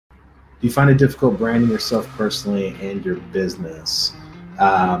Do you find it difficult branding yourself personally and your business?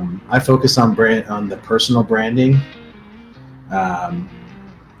 I focus on the personal branding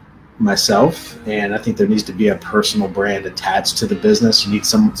myself, and I think there needs to be a personal brand attached to the business. You need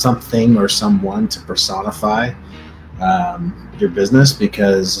something or someone to personify your business,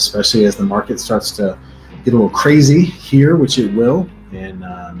 because especially as the market starts to get a little crazy here, which it will, and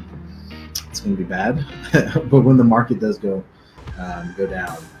it's going to be bad. But when the market does go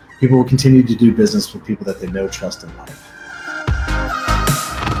down, people will continue to do business with people that they know, trust, and like.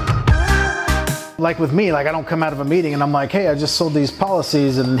 Like with me, like I don't come out of a meeting and I'm like, hey, I just sold these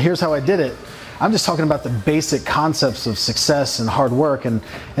policies and here's how I did it. I'm just talking about the basic concepts of success and hard work and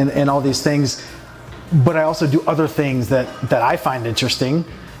all these things. But I also do other things that I find interesting,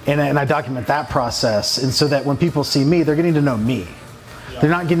 and I document that process. And so that when people see me, they're getting to know me. They're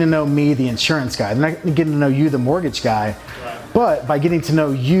not getting to know me, the insurance guy. They're not getting to know you, the mortgage guy. But by getting to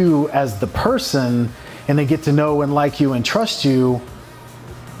know you as the person, and they get to know and like you and trust you,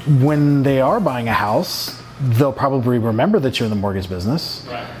 when they are buying a house, they'll probably remember that you're in the mortgage business.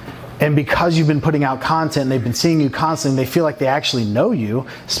 Right. And because you've been putting out content and they've been seeing you constantly, they feel like they actually know you,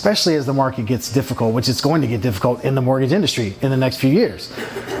 especially as the market gets difficult, which it's going to get difficult in the mortgage industry in the next few years.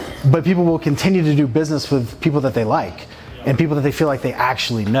 But people will continue to do business with people that they like and people that they feel like they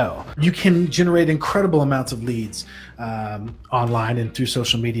actually know. You can generate incredible amounts of leads online and through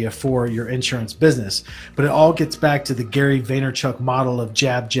social media for your insurance business. But it all gets back to the Gary Vaynerchuk model of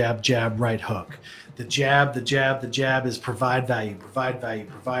jab, jab, jab, right hook. The jab, the jab, the jab is provide value, provide value,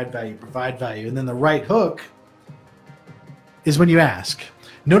 provide value, provide value. And then the right hook is when you ask.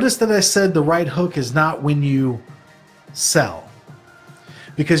 Notice that I said the right hook is not when you sell.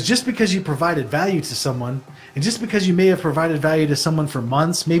 Because just because you provided value to someone, and just because you may have provided value to someone for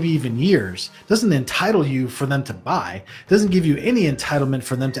months, maybe even years, doesn't entitle you for them to buy, doesn't give you any entitlement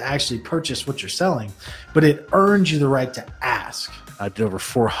for them to actually purchase what you're selling, but it earns you the right to ask. I did over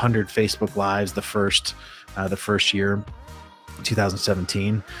 400 Facebook Lives the first year,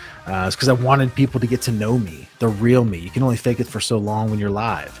 2017. It's because I wanted people to get to know me, the real me. You can only fake it for so long when you're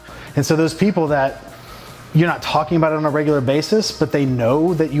live. And so those people that you're not talking about it on a regular basis, but they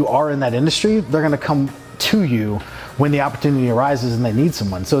know that you are in that industry, they're going to come to you when the opportunity arises and they need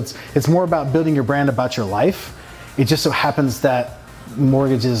someone. So it's more about building your brand about your life. It just so happens that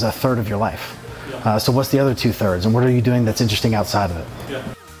mortgage is a third of your life. So what's the other 2/3, and what are you doing that's interesting outside of it?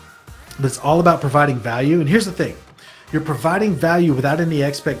 But it's all about providing value. And here's the thing, you're providing value without any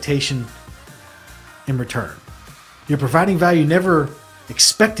expectation in return. You're providing value never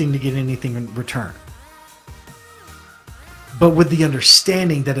expecting to get anything in return, but with the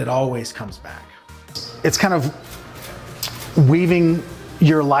understanding that it always comes back. It's kind of weaving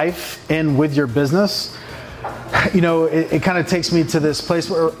your life in with your business. You know, it kind of takes me to this place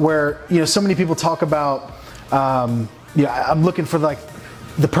where you know, so many people talk about, you know, I'm looking for like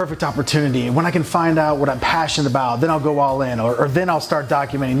the perfect opportunity. When I can find out what I'm passionate about, then I'll go all in, or then I'll start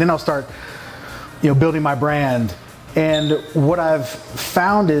documenting, then I'll start, you know, building my brand. And what I've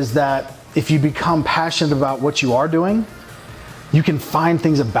found is that if you become passionate about what you are doing, you can find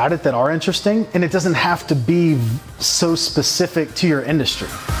things about it that are interesting, and it doesn't have to be so specific to your industry.